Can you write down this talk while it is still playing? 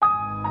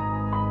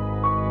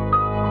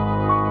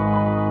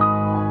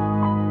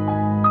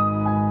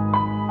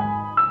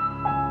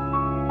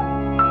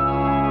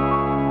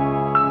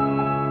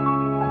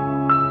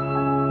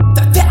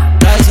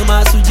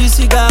de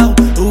cigarro,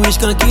 o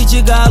skunk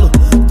de galo.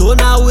 Tô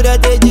na URA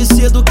desde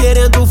cedo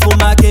querendo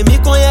fumar. Quem me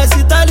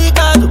conhece tá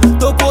ligado,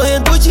 tô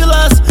correndo de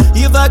laço.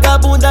 E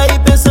vagabunda aí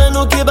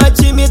pensando que vai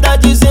te me dar,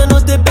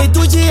 dizendo ter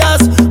peito de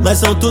aço. Mas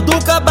são tudo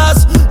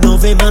cabaço, não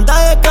vem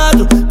mandar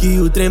recado, que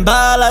o Trem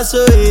Bala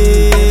sou eu.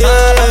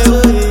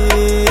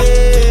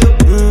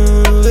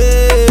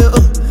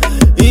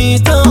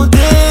 Então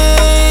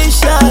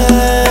deixa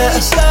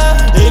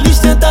eles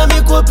tentam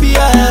me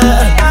copiar,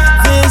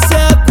 vê se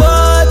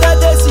acorda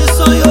desse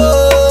sonho.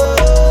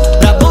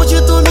 Tá bom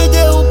de tu me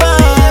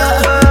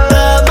derrubar,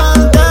 tá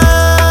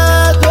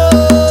mandado.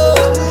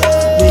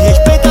 Me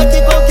respeita aqui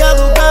em qualquer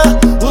lugar,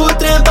 o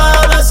Trem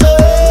Bala sou eu.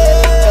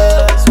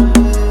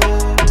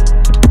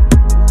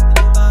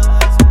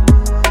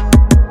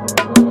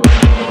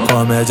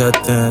 Comédia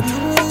atenta,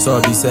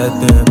 sobe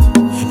 70.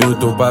 Eu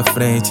tô pra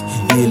frente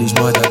e eles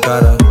mordem a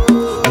cara.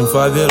 Um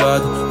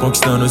favelado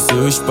conquistando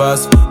seu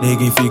espaço.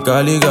 Ninguém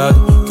fica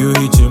ligado que o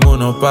ritmo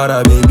não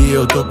para, baby.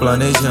 Eu tô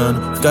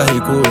planejando ficar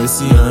rico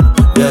esse ano,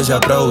 viajar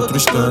pra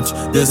outros cantos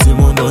desse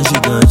mundão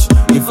gigante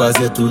e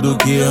fazer tudo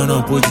que eu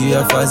não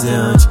podia fazer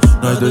antes.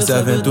 Nós dois se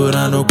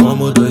aventurando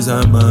como dois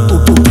amantes.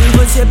 O que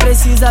você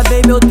precisa,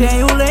 baby, eu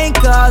tenho lá em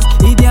casa.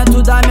 E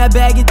dentro da minha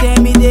bag tem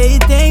MD e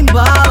tem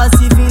bala.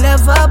 Se vir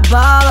leva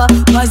bala,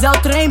 nós é o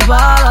Trem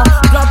Bala.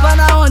 Dropa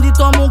na onda e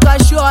toma um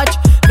caixote.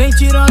 Vem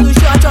tirando o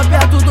shot,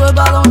 aperta os dois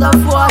balão da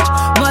forte.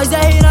 Nós é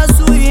rei na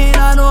sul e rei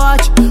na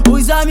norte.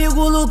 Os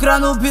amigos lucram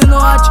no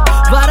pinote.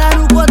 Varas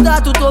no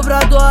contato, tô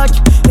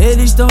bradote.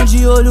 Eles tão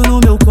de olho no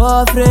meu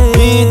cofre.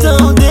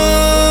 Então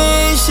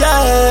deixa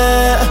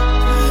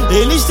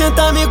eles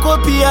tentam me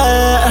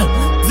copiar,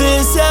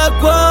 vê se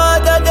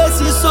acorda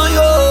desse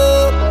sonho.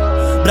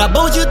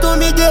 Brabão de tu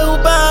me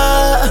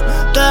derrubar,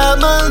 tá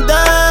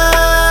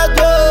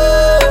mandado.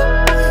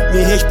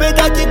 Me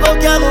respeita aqui em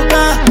qualquer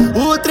lugar,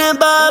 o Trem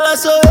Bala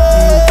sou eu.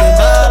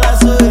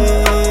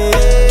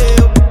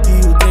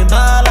 E o Trem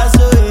Bala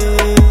sou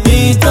eu.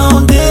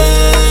 Então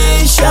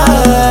deixa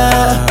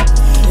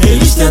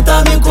eles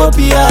tentam me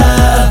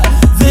copiar,